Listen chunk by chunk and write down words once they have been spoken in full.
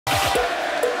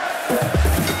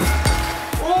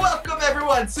Welcome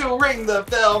everyone to Ring the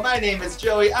Bell. My name is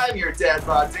Joey. I'm your dad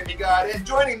bod demigod, and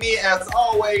joining me as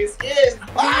always is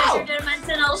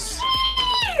interdimensional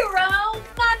Shiro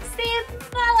Belle.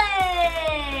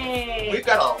 We've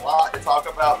got a lot to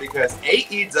talk about because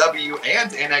AEW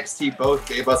and NXT both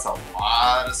gave us a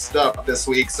lot of stuff this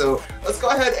week. So let's go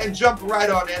ahead and jump right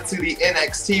on into the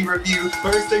NXT review.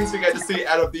 First things we got to see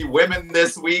out of the women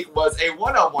this week was a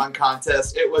one-on-one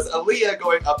contest. It was Aliyah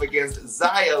going up against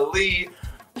Xia Li,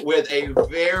 with a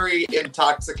very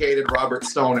intoxicated Robert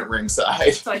Stone at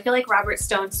ringside. So I feel like Robert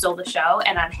Stone stole the show,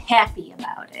 and I'm happy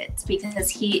about it because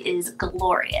he is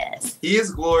glorious. He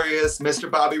is glorious.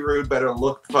 Mr. Bobby Roode better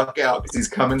look the fuck out because he's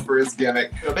coming for his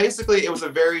gimmick. So basically, it was a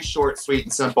very short, sweet,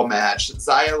 and simple match.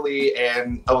 Xia Li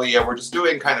and Aliyah were just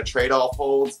doing kind of trade-off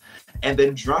holds. And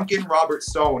then drunken Robert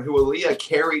Stone, who Aliyah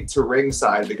carried to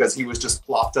ringside because he was just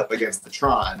plopped up against the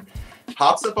Tron,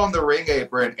 hops up on the ring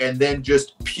apron and then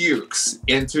just pukes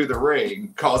into the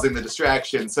ring, causing the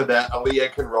distraction so that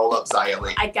Aliyah can roll up Xia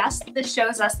Li. I guess this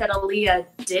shows us that Aliyah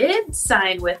did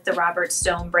sign with the Robert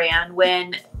Stone brand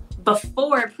when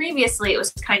previously it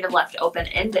was kind of left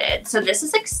open-ended. So this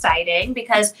is exciting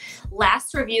because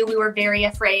last review we were very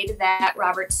afraid that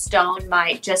Robert Stone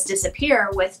might just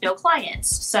disappear with no clients.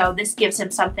 So this gives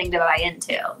him something to buy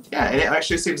into. Yeah, and it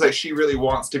actually seems like she really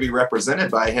wants to be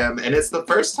represented by him. And it's the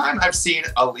first time I've seen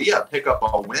Aliyah pick up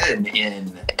a win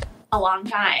in a long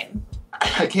time.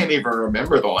 I can't even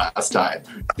remember the last time.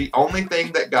 The only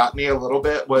thing that got me a little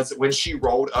bit was when she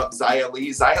rolled up Xia Li.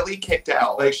 Xia Li kicked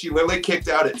out. Like, she literally kicked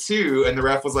out at 2, and the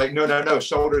ref was like, no,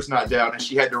 shoulder's not down. And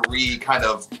she had to kind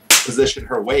of position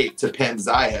her weight to pin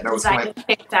Xia. And I was Xia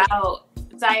kicked out.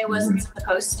 Xia wasn't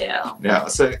supposed to. Yeah,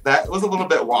 so that was a little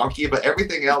bit wonky, but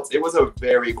everything else, it was a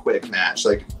very quick match.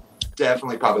 Like,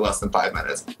 definitely probably less than 5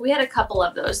 minutes. We had a couple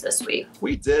of those this week.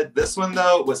 We did. This one,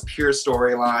 though, was pure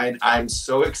storyline. I'm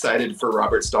so excited for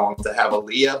Robert Stone to have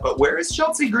Aliyah, but where is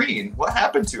Chelsea Green? What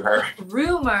happened to her?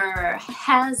 Rumor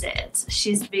has it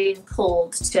she's being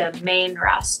pulled to main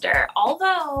roster,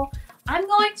 although I'm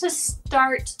going to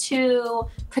start to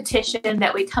petition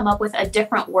that we come up with a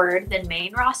different word than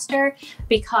main roster,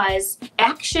 because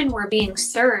action we're being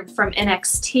served from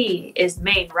NXT is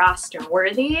main roster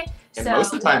worthy. And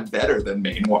most of the time better than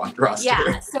main roster.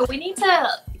 Yeah, so we need to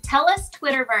tell us,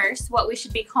 Twitterverse, what we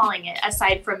should be calling it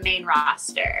aside from main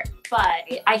roster.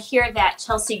 But I hear that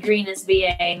Chelsea Green is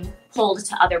being pulled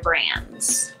to other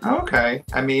brands. Okay.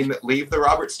 I mean, leave the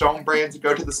Robert Stone brand to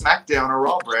go to the SmackDown or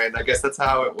Raw brand. I guess that's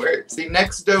how it works. The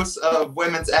next dose of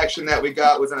women's action that we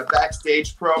got was in a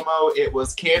backstage promo. It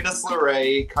was Candice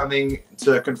LeRae coming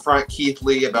to confront Keith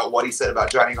Lee about what he said about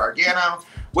Johnny Gargano,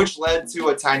 which led to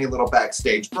a tiny little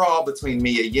backstage brawl between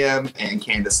Mia Yim and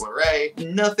Candice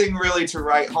LeRae. Nothing really to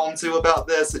write home to about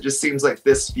this. It just seems like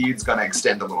this feud's gonna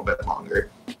extend a little bit longer.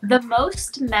 The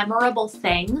most memorable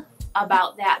thing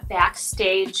about that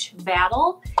backstage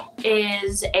battle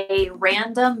is a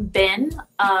random bin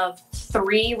of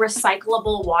 3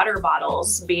 recyclable water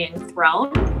bottles being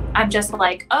thrown. I'm just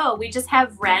like, oh, we just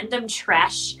have random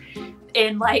trash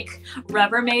in like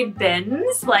Rubbermaid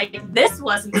bins. Like, this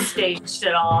wasn't staged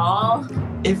at all.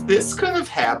 If this could have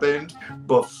happened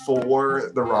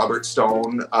before the Robert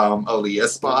Stone Aliyah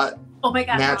spot, oh my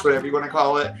God, match, whatever you want to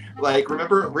call it. Like,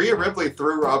 remember, Rhea Ripley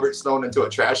threw Robert Stone into a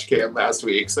trash can last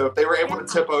week. So if they were able to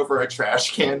tip over a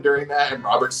trash can during that and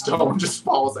Robert Stone just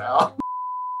falls out.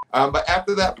 But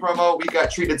after that promo, we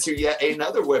got treated to yet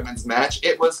another women's match.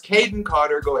 It was Kayden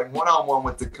Carter going one-on-one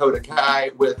with Dakota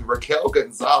Kai, with Raquel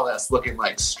Gonzalez looking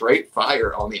like straight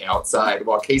fire on the outside,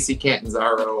 while Casey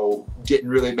Catanzaro didn't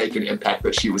really make an impact,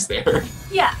 but she was there.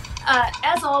 Yeah.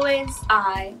 As always,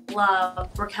 I love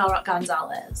Raquel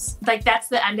Gonzalez. Like, that's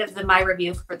the end of my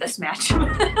review for this match.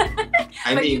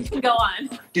 I mean, you can go on.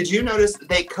 Did you notice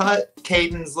they cut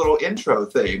Kayden's little intro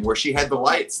thing where she had the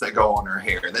lights that go on her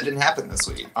hair? That didn't happen this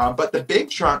week. But the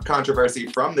big controversy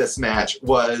from this match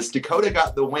was Dakota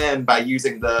got the win by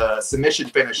using the submission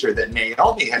finisher that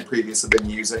Naomi had previously been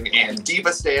using, and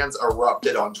Diva Stans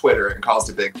erupted on Twitter and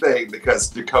caused a big thing because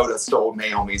Dakota stole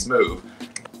Naomi's move.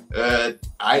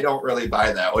 I don't really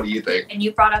buy that. What do you think? And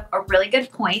you brought up a really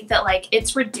good point that, like,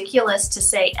 it's ridiculous to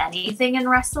say anything in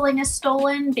wrestling is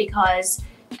stolen because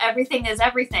everything is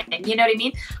everything. You know what I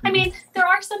mean? I mean, there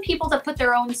are some people that put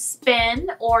their own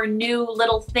spin or new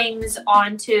little things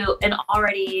onto an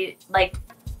already, like,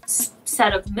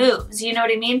 set of moves. You know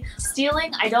what I mean?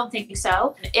 Stealing, I don't think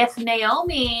so. If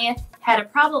Naomi had a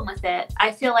problem with it,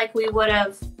 I feel like we would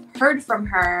have heard from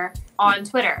her on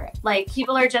Twitter. Like,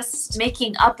 people are just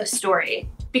making up a story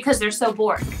because they're so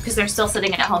bored, because they're still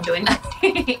sitting at home doing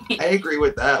nothing. I agree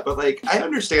with that, but like I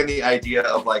understand the idea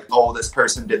of like, oh, this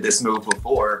person did this move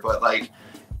before, but like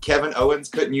Kevin Owens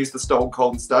couldn't use the Stone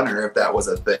Cold Stunner if that was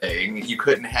a thing. You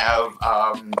couldn't have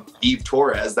Eve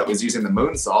Torres that was using the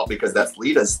moonsault because that's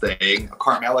Lita's thing.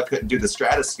 Carmella couldn't do the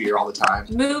Stratosphere all the time.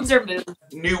 Moves are moves.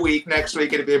 New week, next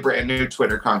week it'll be a brand new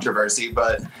Twitter controversy,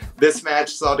 but this match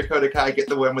saw Dakota Kai get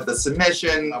the win with the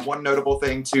submission. One notable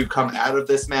thing to come out of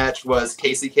this match was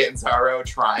Casey Catanzaro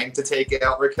trying to take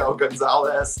out Raquel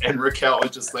Gonzalez, and Raquel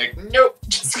was just like, nope,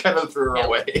 just kind of threw her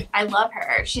away. I love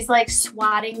her. She's like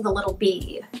swatting the little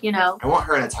bee. You know? I want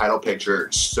her in a title picture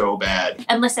so bad.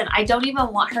 And listen, I don't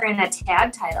even want her in a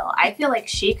tag title. I feel like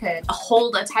she could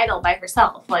hold a title by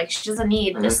herself. Like, she doesn't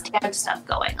need this tag stuff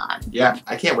going on. Yeah,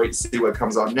 I can't wait to see what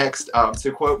comes on next.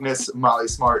 To quote Miss Molly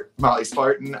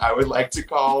Spartan, I would like to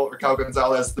call Raquel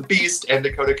Gonzalez the Beast and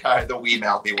Dakota Kai the wee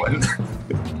mouthy one.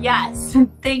 Yes.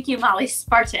 Thank you, Molly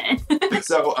Spartan.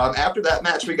 So after that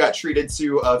match, we got treated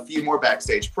to a few more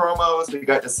backstage promos. We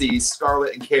got to see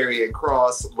Scarlett and Karrion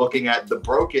Kross looking at the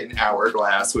broken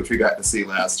hourglass, which we got to see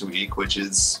last week, which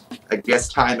is, I guess,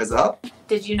 time is up.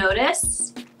 Did you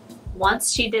notice?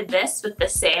 Once she did this with the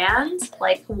sand,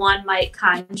 like one might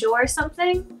conjure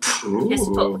something. Ooh. His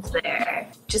foot was there.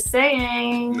 Just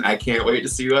saying. I can't wait to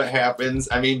see what happens.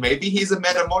 I mean, maybe he's a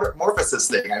metamorphosis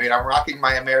thing. I mean, I'm rocking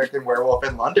my American Werewolf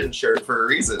in London shirt for a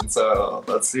reason, so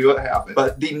let's see what happens.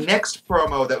 But the next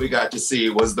promo that we got to see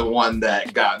was the one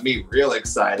that got me real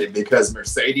excited because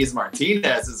Mercedes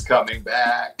Martinez is coming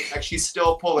back. She's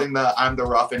still pulling the I'm the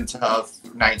rough and tough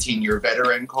 19-year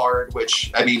veteran card,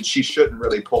 which, I mean, she shouldn't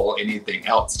really pull anything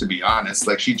else, to be honest.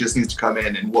 Like, she just needs to come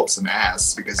in and whoop some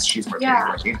ass because she's Mercedes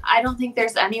Martinez. I don't think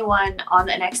there's anyone on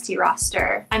the NXT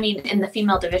roster, I mean, in the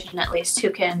female division at least, who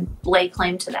can lay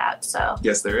claim to that, so.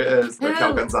 Yes, there is.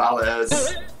 Raquel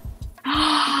Gonzalez.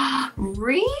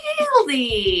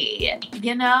 Really?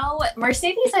 You know,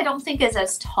 Mercedes I don't think is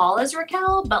as tall as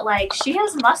Raquel, but like she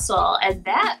has muscle, and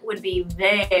that would be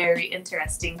very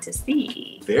interesting to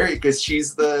see. Very, because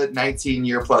she's the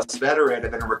 19-year plus veteran,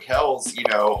 and then Raquel's, you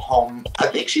know, home. I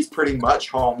think she's pretty much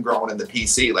homegrown in the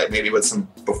PC, like maybe with some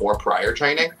prior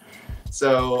training.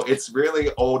 So it's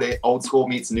really old school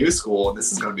meets new school, and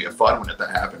this is going to be a fun one if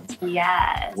that happens.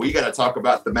 Yes. We got to talk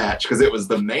about the match because it was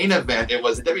the main event. It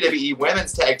was the WWE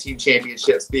Women's Tag Team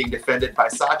Championships being defended by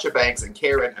Sasha Banks and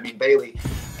Bayley,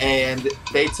 and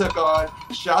they took on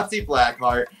Shotzi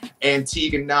Blackheart and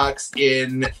Tegan Nox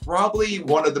in probably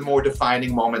one of the more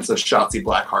defining moments of Shotzi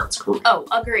Blackheart's career. Oh,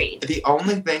 agreed. The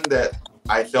only thing that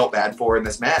I felt bad for in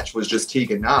this match was just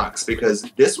Tegan Nox, because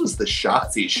this was the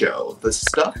Shotzi show. The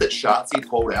stuff that Shotzi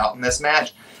pulled out in this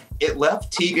match, it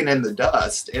left Tegan in the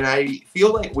dust, and I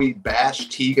feel like we bash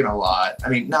Tegan a lot. I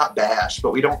mean, not bash,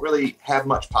 but we don't really have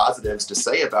much positives to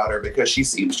say about her because she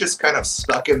seems just kind of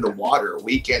stuck in the water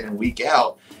week in and week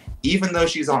out, even though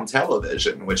she's on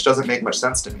television, which doesn't make much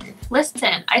sense to me.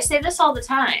 Listen, I say this all the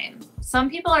time. Some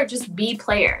people are just B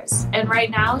players, and right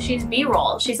now she's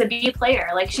B-roll. She's a B player.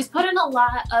 Like, she's put in a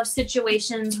lot of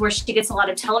situations where she gets a lot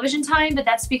of television time, but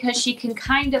that's because she can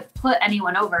kind of put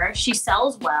anyone over. She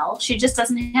sells well. She just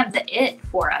doesn't have the it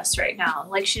for us right now.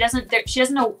 Like, she doesn't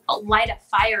light a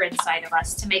fire inside of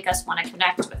us to make us want to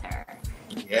connect with her.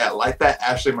 Yeah, like that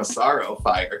Ashley Massaro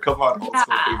fire. Come on, old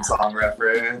school theme song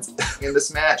reference. In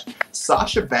this match,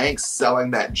 Sasha Banks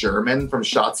selling that German from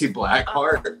Shotzi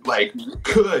Blackheart, like,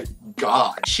 good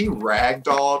God, she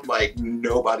ragdolled like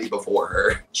nobody before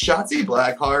her. Shotzi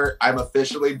Blackheart, I'm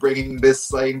officially bringing this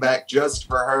saying back just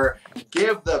for her.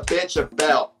 Give the bitch a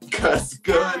belt, because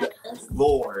good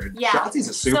Lord. Yeah. Shotzi's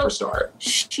a superstar. So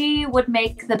she would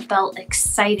make the belt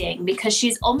exciting because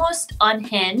she's almost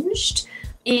unhinged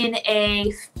in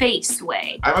a face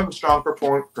way. I'm a strong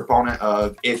proponent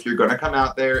of, if you're going to come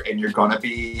out there and you're going to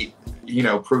be, you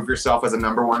know, prove yourself as a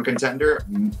number one contender,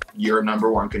 you're a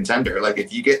number one contender. Like,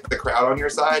 if you get the crowd on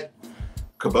your side,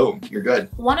 kaboom, you're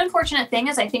good. One unfortunate thing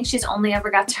is I think she's only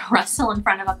ever got to wrestle in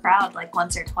front of a crowd like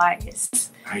once or twice.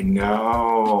 I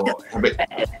know.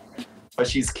 But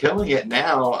she's killing it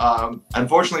now.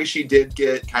 Unfortunately, she did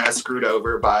get kind of screwed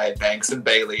over by Banks and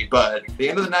Bayley, but at the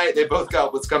end of the night, they both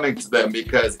got what's coming to them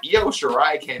because Io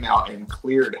Shirai came out and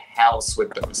cleared house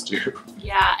with those two.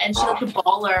 Yeah, and she looked a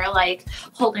baller, like,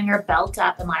 holding her belt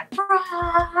up and like,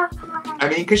 I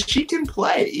mean, because she can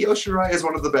play. Io Shirai is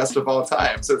one of the best of all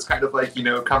time, so it's kind of like, you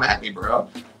know, come at me, bro.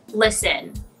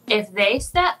 Listen, if they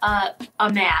set up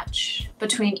a match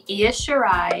between Io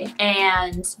Shirai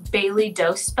and Bayley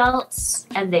Dose belts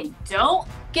and they don't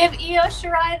give Io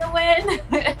Shirai the win,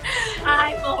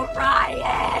 I will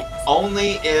riot.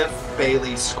 Only if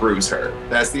Bayley screws her.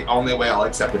 That's the only way I'll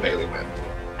accept a Bayley win.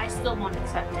 still won't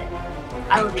accept it.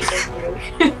 I would be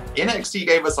angry. NXT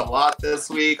gave us a lot this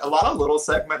week. A lot of little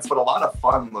segments, but a lot of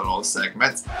fun little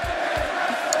segments.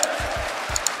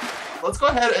 Let's go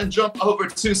ahead and jump over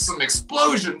to some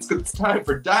explosions because it's time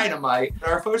for Dynamite.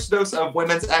 Our first dose of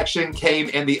women's action came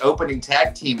in the opening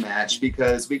tag team match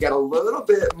because we got a little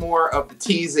bit more of the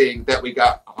teasing that we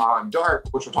got on Dark,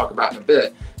 which we'll talk about in a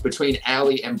bit, between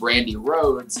Allie and Brandi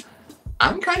Rhodes.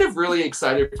 I'm kind of really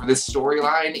excited for this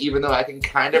storyline, even though I can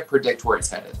kind of predict where it's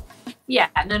headed. Yeah,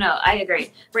 no, I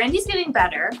agree. Brandi's getting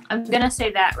better. I'm going to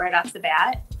say that right off the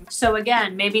bat. So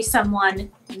again, maybe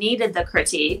someone needed the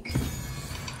critique.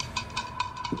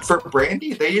 For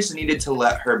Brandi, they just needed to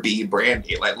let her be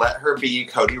Brandi. Like, let her be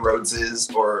Cody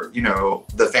Rhodes's or,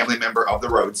 the family member of the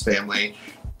Rhodes family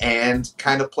and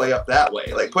kind of play up that way.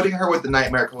 Like, putting her with the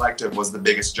Nightmare Collective was the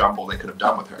biggest jumble they could have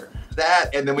done with her. That,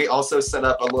 and then we also set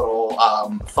up a little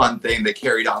fun thing that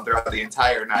carried on throughout the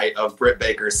entire night of Britt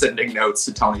Baker sending notes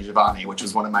to Tony Schiavone, which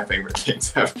was one of my favorite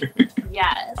things ever.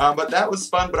 Yes. But that was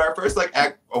fun. But our first,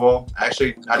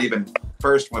 actually, not even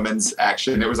first women's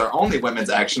action. It was our only women's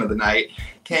action of the night.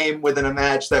 Came within a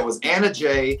match that was Anna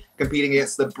Jay competing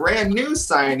against the brand new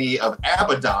signee of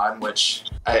Abadon, which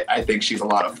I think she's a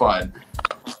lot of fun.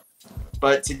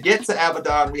 But to get to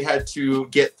Abadon, we had to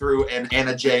get through an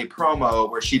Anna Jay promo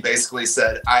where she basically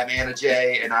said, "I'm Anna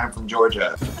Jay and I'm from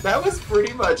Georgia." That was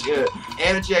pretty much it.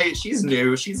 Anna Jay, she's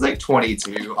new. She's like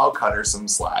 22. I'll cut her some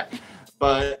slack.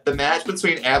 But the match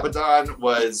between Abadon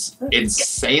was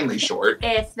insanely short.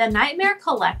 If the Nightmare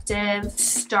Collective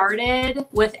started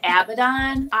with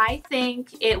Abadon, I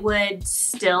think it would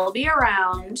still be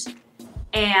around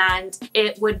and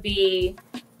it would be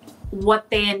what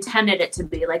they intended it to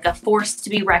be, like a force to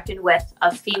be reckoned with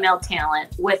of female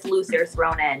talent with Luther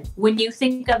thrown in. When you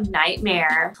think of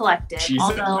Nightmare Collective,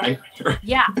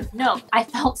 yeah, no, I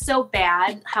felt so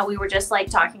bad how we were just like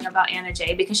talking about Anna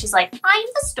Jay because she's like, I'm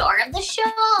the star of the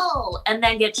show, and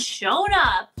then gets shown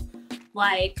up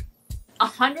like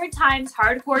 100 times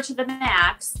hardcore to the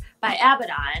max by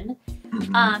Abadon.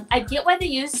 Mm-hmm. I get why they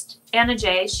used Anna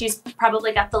Jay. She's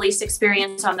probably got the least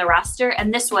experience on the roster,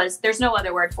 and there's no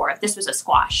other word for it. This was a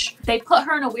squash. They put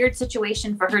her in a weird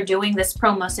situation for her doing this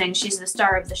promo saying she's the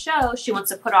star of the show. She wants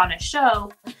to put on a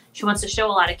show. She wants to show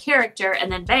a lot of character,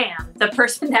 and then bam, the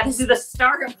person that is the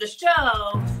star of the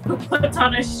show who puts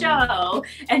on a show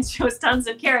and shows tons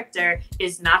of character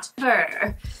is not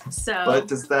her. So, but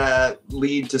does that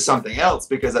lead to something else?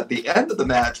 Because at the end of the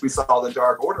match, we saw the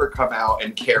Dark Order come out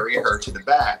and carry her to the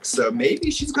back. So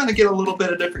maybe she's going to get a little bit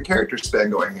of different character spin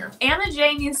going here. Anna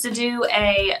Jay needs to do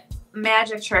a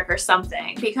magic trick or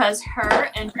something because her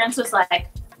entrance was like,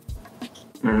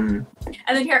 and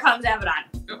then here comes Abadon.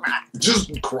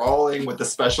 Just crawling with the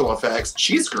special effects.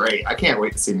 She's great. I can't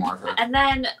wait to see more of her. And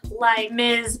then, like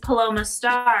Ms. Paloma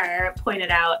Star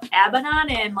pointed out, Abadon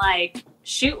in like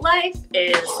Shoot Life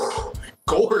is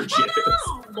gorgeous.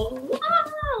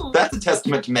 Wow. That's a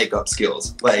testament to makeup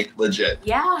skills. Like, legit.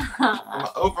 Yeah.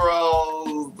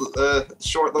 Overall,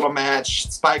 short little match.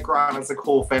 Spike Ron is a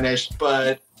cool finish,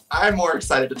 but I'm more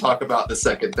excited to talk about the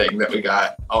second thing that we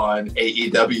got on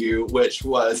AEW, which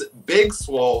was Big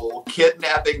Swole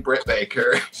kidnapping Britt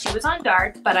Baker. She was on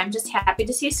Dark, but I'm just happy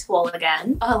to see Swole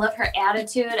again. Oh, I love her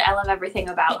attitude. I love everything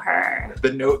about her.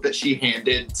 The note that she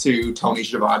handed to Tony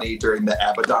Schiavone during the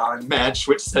Abadon match,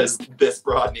 which says, "This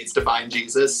broad needs to find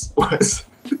Jesus," was...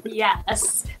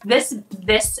 Yes, this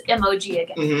emoji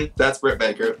again. Mm-hmm, that's Britt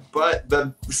Baker. But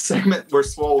the segment where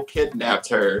Swole kidnapped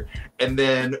her, and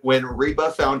then when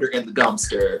Reba found her in the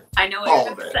dumpster. I know what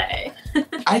you're going to say.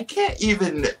 I can't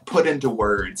even put into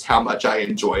words how much I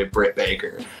enjoy Britt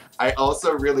Baker. I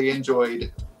also really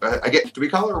enjoyed, do we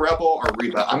call her Rebel or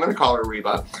Reba? I'm going to call her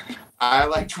Reba. I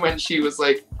liked when she was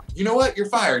like, "You know what? You're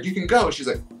fired. You can go." She's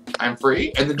like, "I'm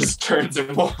free," and then just turns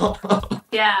and walks.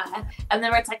 Yeah, and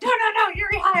then it's like, no, you're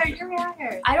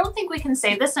rehired. I don't think we can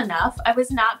say this enough. I was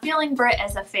not feeling Britt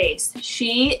as a face.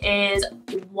 She is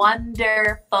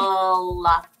wonderful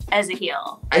as a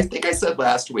heel. I think I said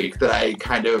last week that I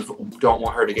kind of don't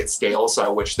want her to get stale, so I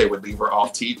wish they would leave her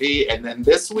off TV. And then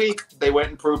this week, they went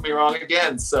and proved me wrong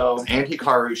again. So, and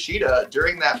Hikaru Shida,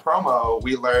 during that promo,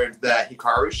 we learned that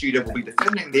Hikaru Shida will be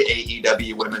defending the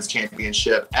AEW Women's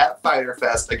Championship at Fyter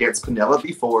Fest against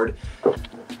Penelope Ford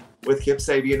with Kip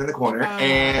Sabian in the corner.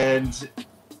 And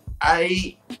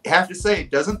I have to say,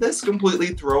 doesn't this completely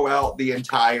throw out the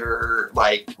entire,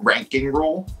 ranking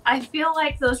rule? I feel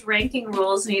like those ranking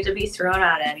rules need to be thrown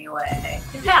out anyway.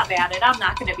 Not mad at it. I'm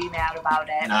not going to be mad about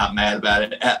it. Not mad about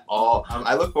it at all.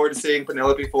 I look forward to seeing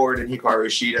Penelope Ford and Hikaru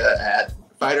Shida at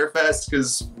Fyter Fest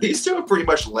because these two have pretty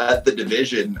much led the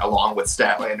division along with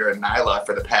Statlander and Nyla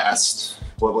for the past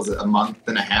what was it, a month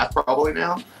and a half probably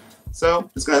now. So I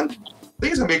think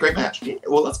it's gonna be a great match.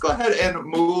 Well, let's go ahead and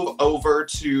move over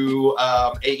to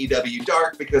AEW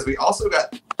Dark, because we also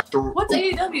got What's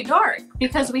AEW Dark?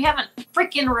 Because we haven't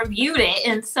freaking reviewed it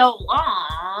in so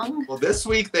long. Well, this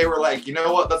week they were like, you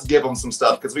know what? Let's give them some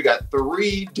stuff, because we got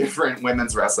 3 different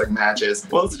women's wrestling matches.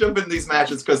 Well, let's jump into these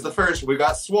matches, because the first we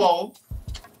got Swole.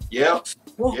 Yep.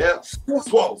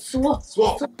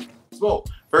 Swole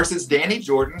versus Danny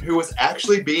Jordan, who was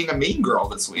actually being a mean girl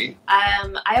this week.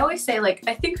 I always say, like,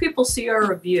 I think people see our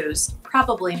reviews.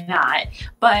 Probably not.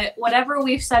 But whatever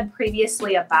we've said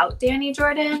previously about Danny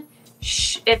Jordan,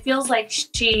 it feels like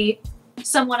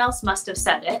someone else must have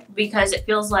said it, because it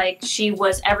feels like she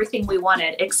was everything we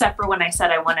wanted, except for when I said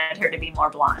I wanted her to be more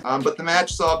blonde. But the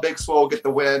match saw Big Swole get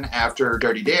the win after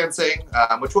Dirty Dancing,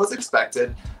 which was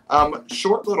expected.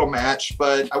 Short little match,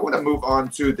 but I want to move on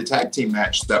to the tag team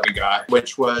match that we got,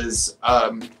 which was, I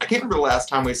can't remember the last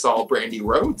time we saw Brandi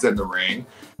Rhodes in the ring,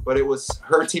 but it was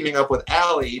her teaming up with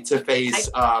Allie to face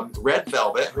Red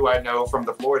Velvet, who I know from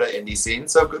the Florida indie scene,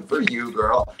 so good for you,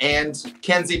 girl, and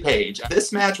Kenzie Page.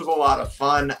 This match was a lot of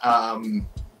fun. It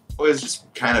was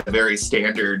just kind of very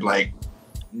standard, like,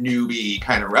 newbie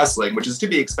kind of wrestling, which is to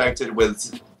be expected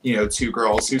with, you know, 2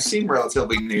 girls who seem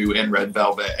relatively new in Red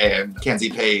Velvet and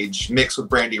Kenzie Page mixed with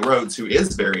Brandi Rhodes, who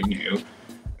is very new.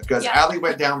 Because Allie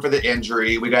went down for the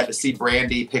injury. We got to see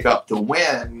Brandi pick up the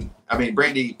win. I mean,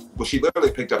 Brandi, well, she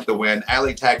literally picked up the win.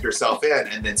 Allie tagged herself in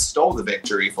and then stole the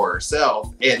victory for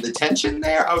herself. And the tension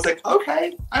there, I was like,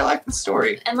 okay, I like the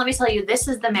story. And let me tell you, this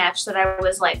is the match that I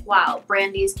was like, wow,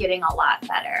 Brandi's getting a lot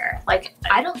better. Like,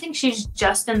 I don't think she's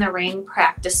just in the ring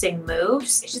practicing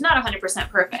moves. She's not 100%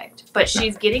 perfect, but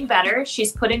she's getting better.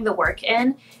 She's putting the work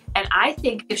in. And I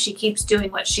think if she keeps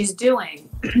doing what she's doing,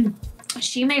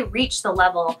 she may reach the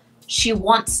level she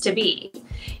wants to be.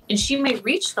 And she may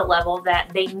reach the level that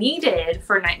they needed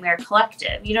for Nightmare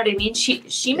Collective. You know what I mean?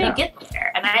 She may get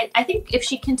there. And I think if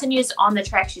she continues on the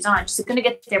track she's on, she's going to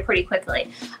get there pretty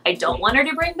quickly. I don't want her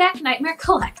to bring back Nightmare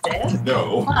Collective.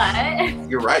 No. But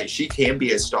you're right. She can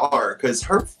be a star, because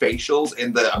her facials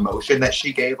and the emotion that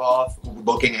she gave off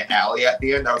looking at Allie at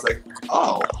the end, I was like,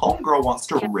 oh, homegirl wants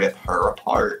to rip her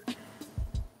apart.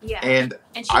 Yeah. And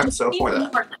I'm so for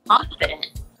that. More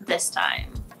confident this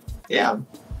time. Yeah.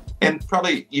 And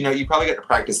probably, you know, you probably get to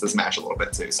practice this match a little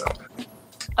bit too, so.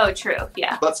 Oh, true,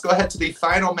 yeah. Let's go ahead to the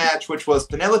final match, which was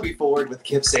Penelope Ford with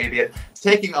Kip Sabian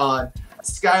taking on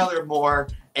Skylar Moore.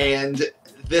 And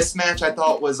this match I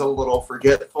thought was a little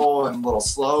forgetful and a little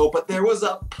slow, but there was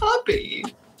a puppy.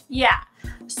 Yeah.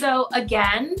 So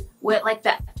again, with like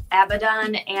the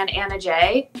Abadon and Anna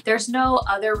Jay, there's no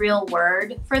other real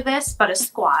word for this but a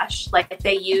squash. Like,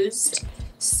 they used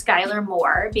Skylar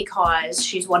Moore because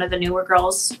she's one of the newer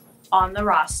girls on the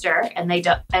roster, and they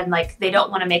don't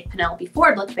want to make Penelope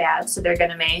Ford look bad, so they're going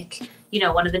to make, you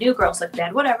know, one of the new girls look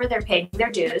bad. Whatever, they're paying their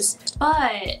dues.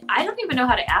 But I don't even know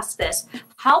how to ask this.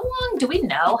 Do we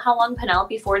know how long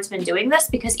Penelope Ford's been doing this?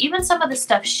 Because even some of the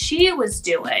stuff she was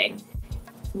doing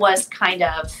was kind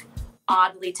of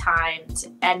oddly timed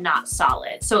and not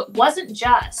solid. So it wasn't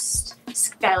just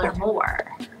Skylar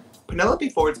Moore. Penelope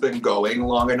Ford's been going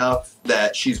long enough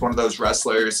that she's one of those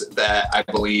wrestlers that I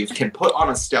believe can put on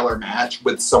a stellar match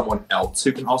with someone else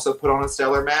who can also put on a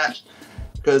stellar match.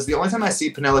 Because the only time I see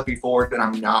Penelope Ford and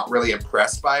I'm not really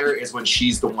impressed by her is when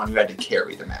she's the one who had to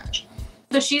carry the match.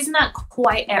 So she's not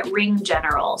quite at ring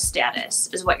general status,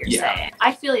 is what you're saying.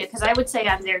 I feel you, because I would say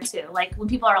I'm there too. Like, when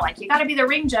people are like, you got to be the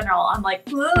ring general, I'm like,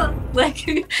 that's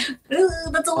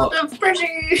a lot of pressure.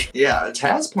 Yeah,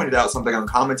 Taz pointed out something on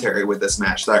commentary with this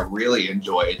match that I really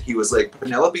enjoyed. He was like,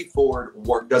 Penelope Ford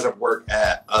doesn't work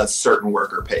at a certain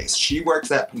worker pace. She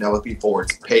works at Penelope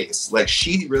Ford's pace. Like,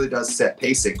 she really does set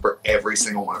pacing for every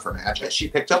single one of her matches. She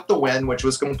picked up the win, which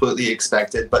was completely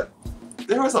expected, but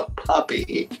there was a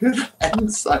puppy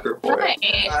and sucker for it.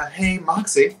 Hey,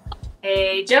 Moxie.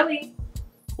 Hey, Joey.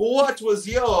 What was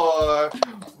your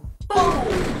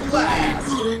boom blast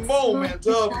moment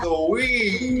of the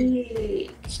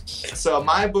week? So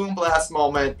my boom blast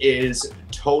moment is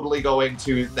totally going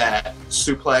to that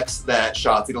suplex that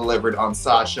Shotzi delivered on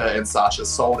Sasha, and Sasha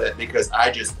sold it, because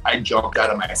I jumped out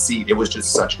of my seat. It was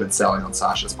just such good selling on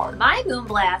Sasha's part. My boom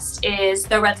blast is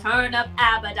the return of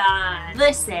Abadon.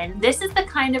 Listen, this is the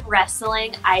kind of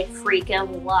wrestling I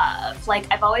freaking love.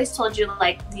 Like, I've always told you,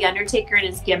 like, The Undertaker and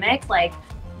his gimmick, like,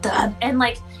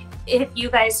 if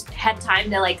you guys had time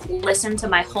to, like, listen to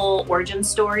my whole origin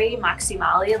story, Moxie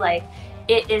Molly, like,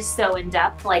 it is so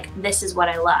in-depth. Like, this is what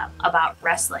I love about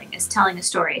wrestling, is telling a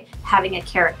story, having a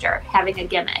character, having a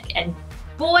gimmick, and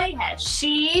boy, has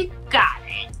she got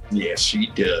it. Yes, she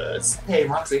does. Hey,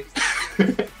 Moxie.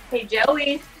 Hey,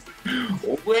 Joey.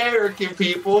 Where can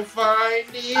people find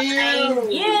you?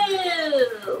 Find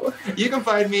you. You can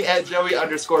find me at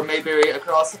Joey_Mayberry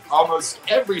across almost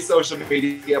every social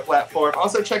media platform.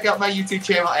 Also, check out my YouTube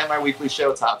channel and my weekly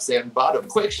show, Tops and Bottom.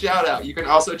 Quick shout out. You can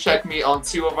also check me on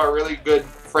 2 of our really good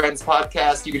Friends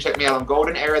podcast. You can check me out on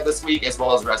Golden Era this week, as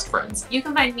well as Rest Friends. You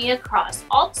can find me across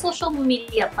all social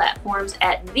media platforms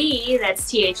at that's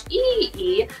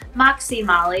THEE, Moxie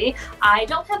Molly. I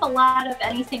don't have a lot of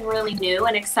anything really new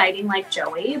and exciting like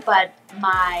Joey, but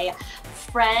my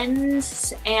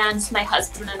friends and my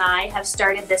husband and I have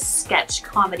started this sketch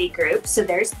comedy group, so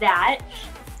there's that.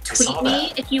 Tweet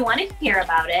me if you want to hear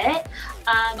about it.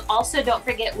 Also, don't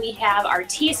forget we have our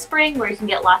Teespring where you can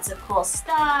get lots of cool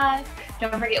stuff.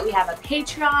 Don't forget we have a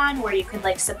Patreon where you could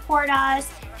support us.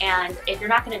 And if you're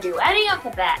not going to do any of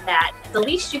that, the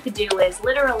least you could do is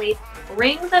literally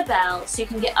ring the bell so you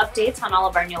can get updates on all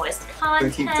of our newest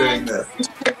content, keep doing this.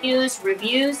 interviews,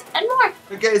 reviews, and more.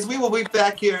 Okay, guys, we will be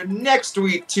back here next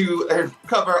week to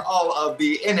cover all of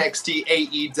the NXT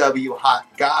AEW hot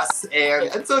goss. And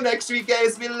until next week,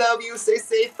 guys, we love you. Stay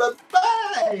safe.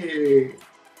 Bye-bye.